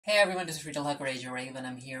Hey everyone, this is Rachel Raven.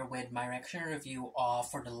 I'm here with my reaction review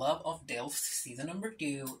of For the Love of DILFs, Season number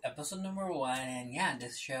 2, Episode number 1, and yeah,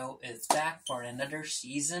 this show is back for another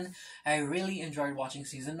season. I really enjoyed watching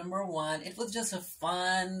Season number 1. It was just a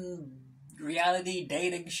fun reality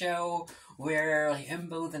dating show where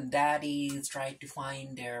himbos and daddies try to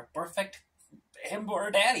find their perfect himbo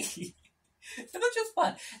or daddy. It was just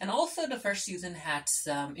fun. And also the first season had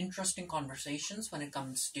some interesting conversations when it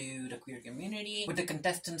comes to the queer community, with the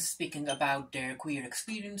contestants speaking about their queer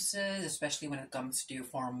experiences, especially when it comes to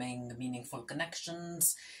forming meaningful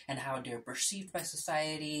connections and how they're perceived by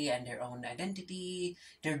society and their own identity,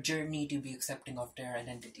 their journey to be accepting of their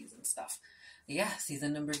identities and stuff. Yeah,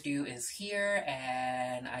 season number 2 is here,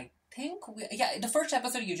 and I think the first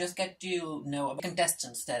episode you just get to know about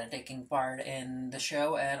contestants that are taking part in the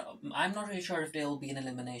show, and I'm not really sure if they'll be an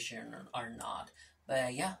elimination or not.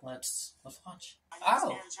 But yeah, let's watch.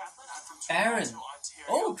 Oh, Aaron.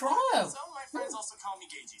 Oh, Toronto. My friends also call me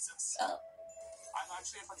Gay Jesus. I'm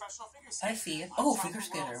actually a professional figure skater. I see it. Oh, figure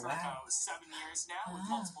skater. Wow. 7 years now with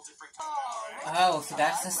multiple different Oh, so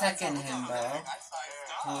that's the second himbo.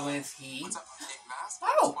 Who is he?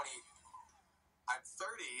 Oh. I'm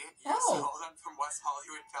 30 years old. I'm from West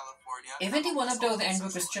Hollywood, California. Isn't he one of those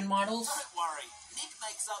Andrew Christian models? Don't worry. Nick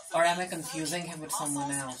makes up Or am I confusing him with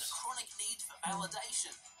someone else?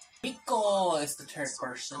 Nico is the third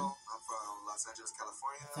person. I'm from Los Angeles,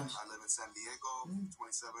 California. I live in San Diego.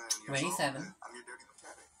 27 years 27. old. I'm your dirty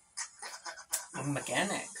mechanic. A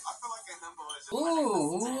mechanic. I feel like a himbo is just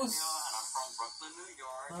Ooh, and I'm from Brooklyn, New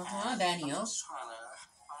York. Daniels. I'm trying to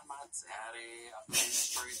find my daddy up in these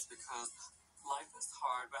streets because life is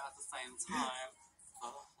hard, but at the same time,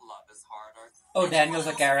 love is harder. Oh, Daniel's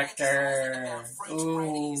a character.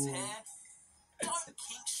 Ooh. Don't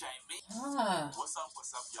kink shame me. What's up,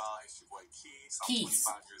 y'all? It's your boy Keith.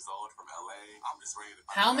 I'm 25 years old from LA. I'm just ready to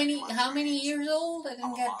How many years old? I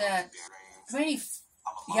didn't get that. 20.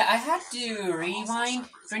 Yeah, I had to rewind.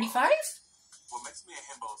 25? What makes me a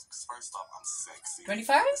himbo is because first off, I'm sexy. 25?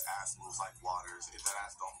 This ass moves like waters. If that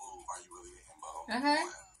ass don't move, are you really a himbo?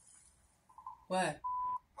 What?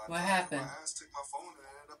 What happened? My ass took my phone and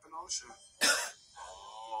ended up in the ocean.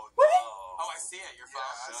 What? Oh, I see it. Your phone.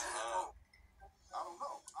 I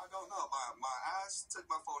don't know. My ass took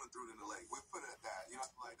my phone and threw it in the lake. We put it at that. You know,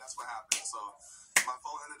 like that's what happened. So my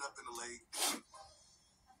phone ended up in the lake.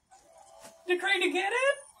 You're trying to get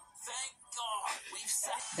it? Thank God. We've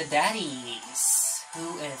set the daddies.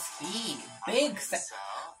 Who is he? Big. I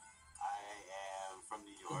am from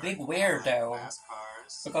New York. Big weirdo.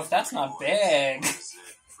 Cars. Because that's not big.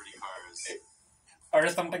 Pretty cars. Or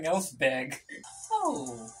something else big.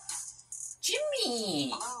 Oh,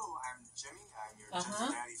 Jimmy. Hello, I'm Jimmy. I'm your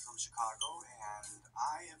ginger daddy from Chicago, and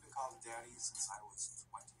I have been called daddy since I was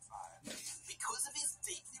 25. Because of his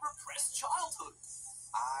deeply repressed childhood.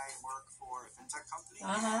 I work for a fintech company,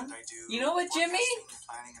 and I do. You know what, Jimmy?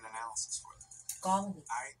 Planning and analysis for them.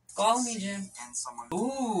 Call me, Jim. And someone.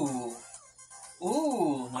 Ooh,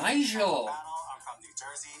 Nigel. I'm from New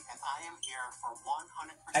Jersey, and I am here for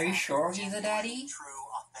 100%. Are you sure he's a daddy? True,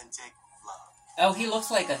 authentic love. Oh, he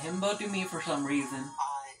looks like a himbo to me for some reason.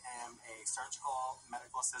 I am a surgical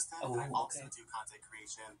medical assistant. Oh, and I also okay. do content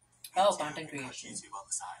creation. Oh, content creation. YouTube on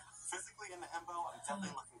the side. Physically in the himbo, I'm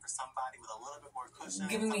definitely looking for somebody with a little bit more cushion.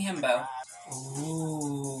 Giving me himbo.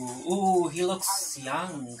 Ooh, he looks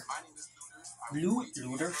young. My name is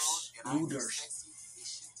Luders. Luders.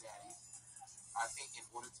 I think in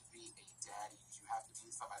order to be a daddy, you have to be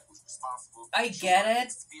somebody who's responsible. I get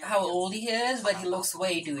it, how old he is, but he looks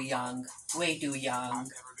way too young. Way too young.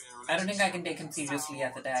 I don't think I can take him seriously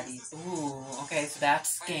as a daddy. Ooh, okay, so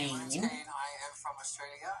that's Kane. I am from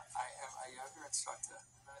Australia. I am a yoga instructor.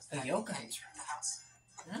 A yoga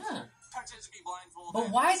instructor. But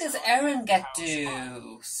why does Aaron get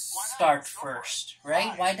to start first,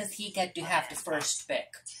 right? Why does he get to have the first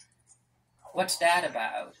pick? What's that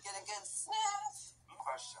about?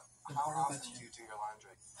 Question. How often do you do your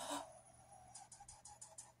laundry?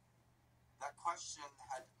 That question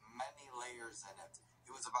had many layers in it.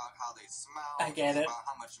 It was about how they smell. I get it. About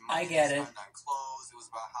how much money they spend on clothes. It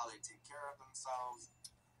was about how they take care of themselves.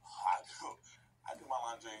 I do my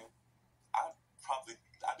laundry. I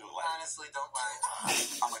do it like. Honestly, don't lie.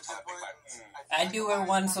 I'm a type I do it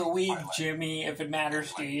once a week, Jimmy, if it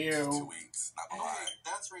matters to you. 2 weeks. Not gonna lie.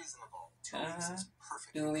 That's reasonable. 2 weeks is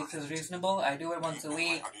perfect. 2 weeks is reasonable. I do it once a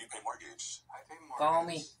week. Or do you pay mortgage? I pay mortgage. Call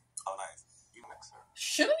me. Oh, nice. You mixer.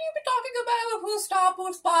 Shouldn't you be talking about who's top,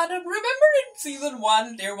 who's bottom? Remember in season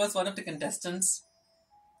 1, there was one of the contestants?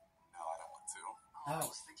 No, I don't want to. Oh. I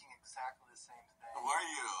was thinking exactly the same thing. Were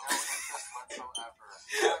you? No interest whatsoever.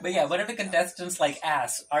 But yeah, what if the contestants like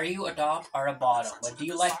ask, are you a top or a bottom? What do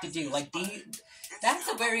you like to do? Like, that's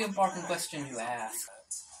a very important question to ask.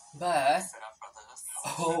 But,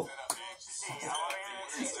 oh,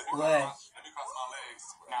 what?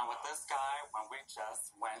 Now with this guy, when we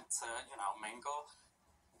just went to, mingle,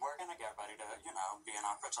 we're gonna get ready to, be in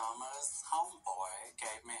our pajamas. Homeboy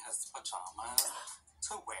gave me his pajamas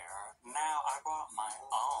to wear. Now I brought my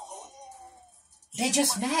own. They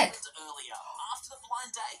just met. Earlier, after the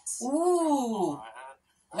blind date. Ooh.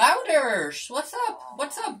 Louders. What's up?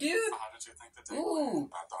 What's up, dude? How did you think the date Ooh.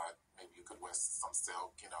 went? I thought maybe you could wear some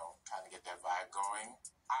silk, kind of get that vibe going.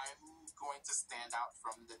 I'm going to stand out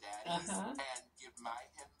from the daddies and give my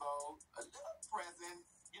himbo a little present,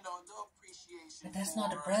 a little appreciation. But that's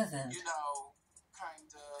not a present.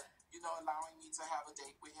 Kind of, allowing me to have a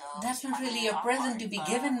date with him. That's not really a present to be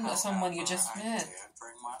given to someone you just met. I did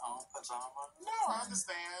bring my own pajamas. No, I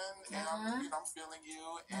understand. And I'm feeling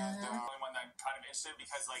you. And the only one that I'm kind of interested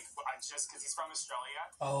because, because he's from Australia.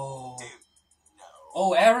 Oh. Dude, no.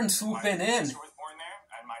 Oh, Aaron swooping in. I was born there,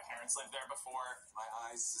 and my parents lived there before. My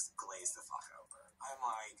eyes just glazed the fuck over. I'm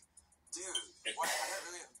like, dude, what? I got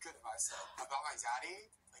really good at myself. About my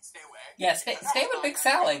daddy? Stay away. Yeah, stay with Big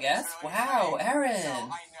Sal, I guess. Wow, Aaron. So, I know.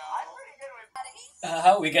 I'm pretty good with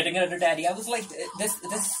daddy. We're getting another daddy. I was like, this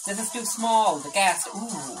is too small. The cast.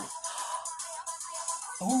 Ooh.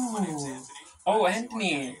 Ooh. Oh,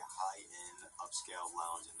 Anthony.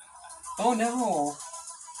 Oh no.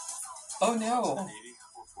 Oh no.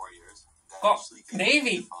 Oh,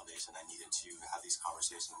 Navy. I needed to have these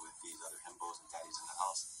conversations with these other himbos and daddies in the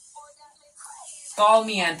house. Call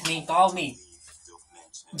me, Anthony. Call me.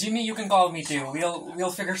 Jimmy, you can call me too. We'll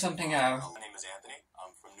figure something out. My name is Anthony.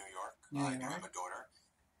 I'm from New York. I have a daughter,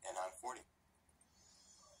 and I'm 40.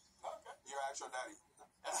 Okay, you're actual daddy.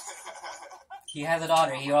 He has a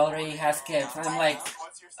daughter. He already has kids. I'm like,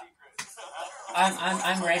 What's your secret?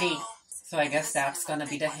 I'm ready. So I guess that's gonna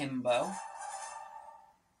be the himbo.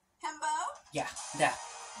 Himbo? Yeah,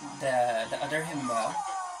 the other himbo.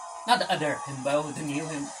 Not the other himbo. The new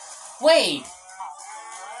him. Wait.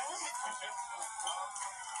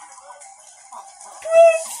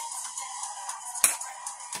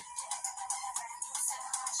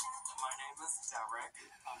 My name is Derek.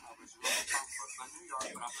 I'm originally from Brooklyn, New York,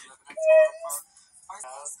 but I've been living in Florida for 5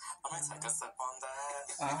 years. Let me take a sip on that.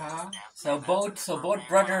 So both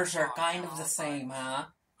brothers are kind of the same, huh?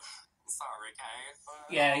 Sorry, Kane.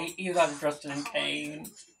 Yeah, you got trusted in Kane.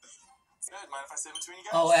 Good. Mind if I sit between you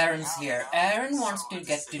guys? Oh, Aaron's here. Aaron wants to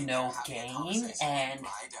get to know Kane, and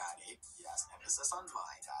My daddy. Yes, emphasis on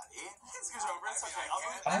my daddy. Excuse me, it's okay.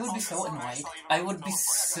 I would be so annoyed. I would be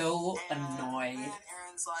so annoyed. And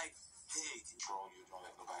Aaron's like, hey, control you. Don't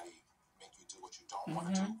let nobody make you do what you don't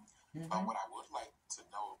want to do. But what I would like to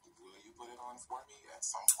know, will you put it on for me at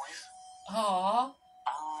some point? Aww.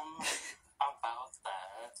 About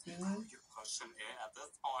that. You're pushing it at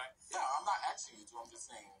this point. Yeah, I'm not asking you to. I'm just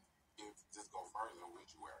saying, if this go further, would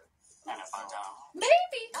you wear it? And if I don't?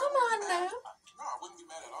 Maybe. Come on now. No, I wouldn't be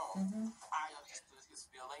mad at all. I understood his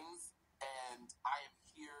feelings, and I am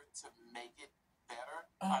here to make it better.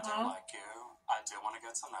 I do like you. I do want to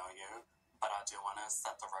get to know you. But I do want to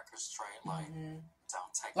set the record straight. Don't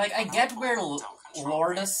take Like, I get where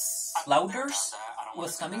Lourdes Louders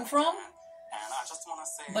was coming from, and I just want to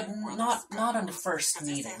say, but not on the first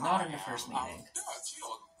meeting. Not on the first meeting.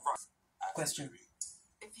 Question.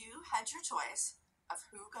 If you had your choice of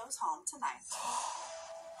who goes home tonight,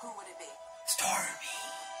 who would it be? Stormy.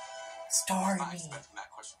 I was not expecting that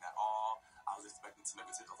question at all. I was expecting to maybe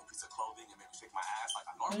take off a piece of clothing and maybe shake my ass like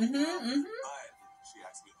I normally do. But she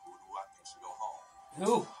asked me who do I think should go home.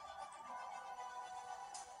 Who?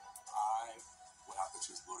 I would have to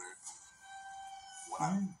choose Luder. What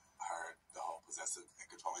I heard, the whole possessive and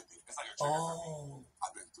controlling thing, it's like a trigger for me.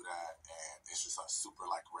 I've been through that, and it's just a super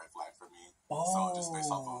red flag for me. So just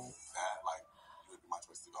based off of that, you would be my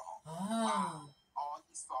choice to go home. Wow. All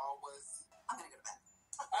he saw was, I'm gonna go to bed.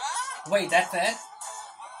 Wait, that's it?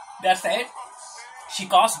 That's it? She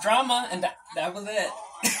caused drama, and that was it.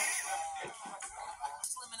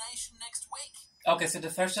 Elimination next week. Okay, so the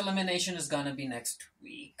first elimination is gonna be next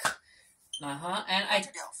week. And I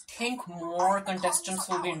think more contestants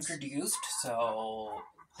will be introduced, so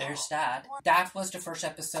there's that. That was the first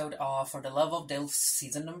episode for the Love of DILFs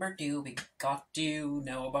season number 2. We got to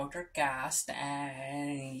know about our cast,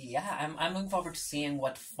 and yeah, I'm looking forward to seeing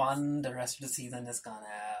what fun the rest of the season is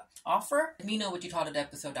gonna offer. Let me know what you thought of the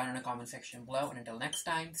episode down in the comment section below, and until next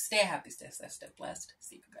time, stay happy, stay blessed.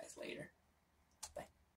 See you guys later.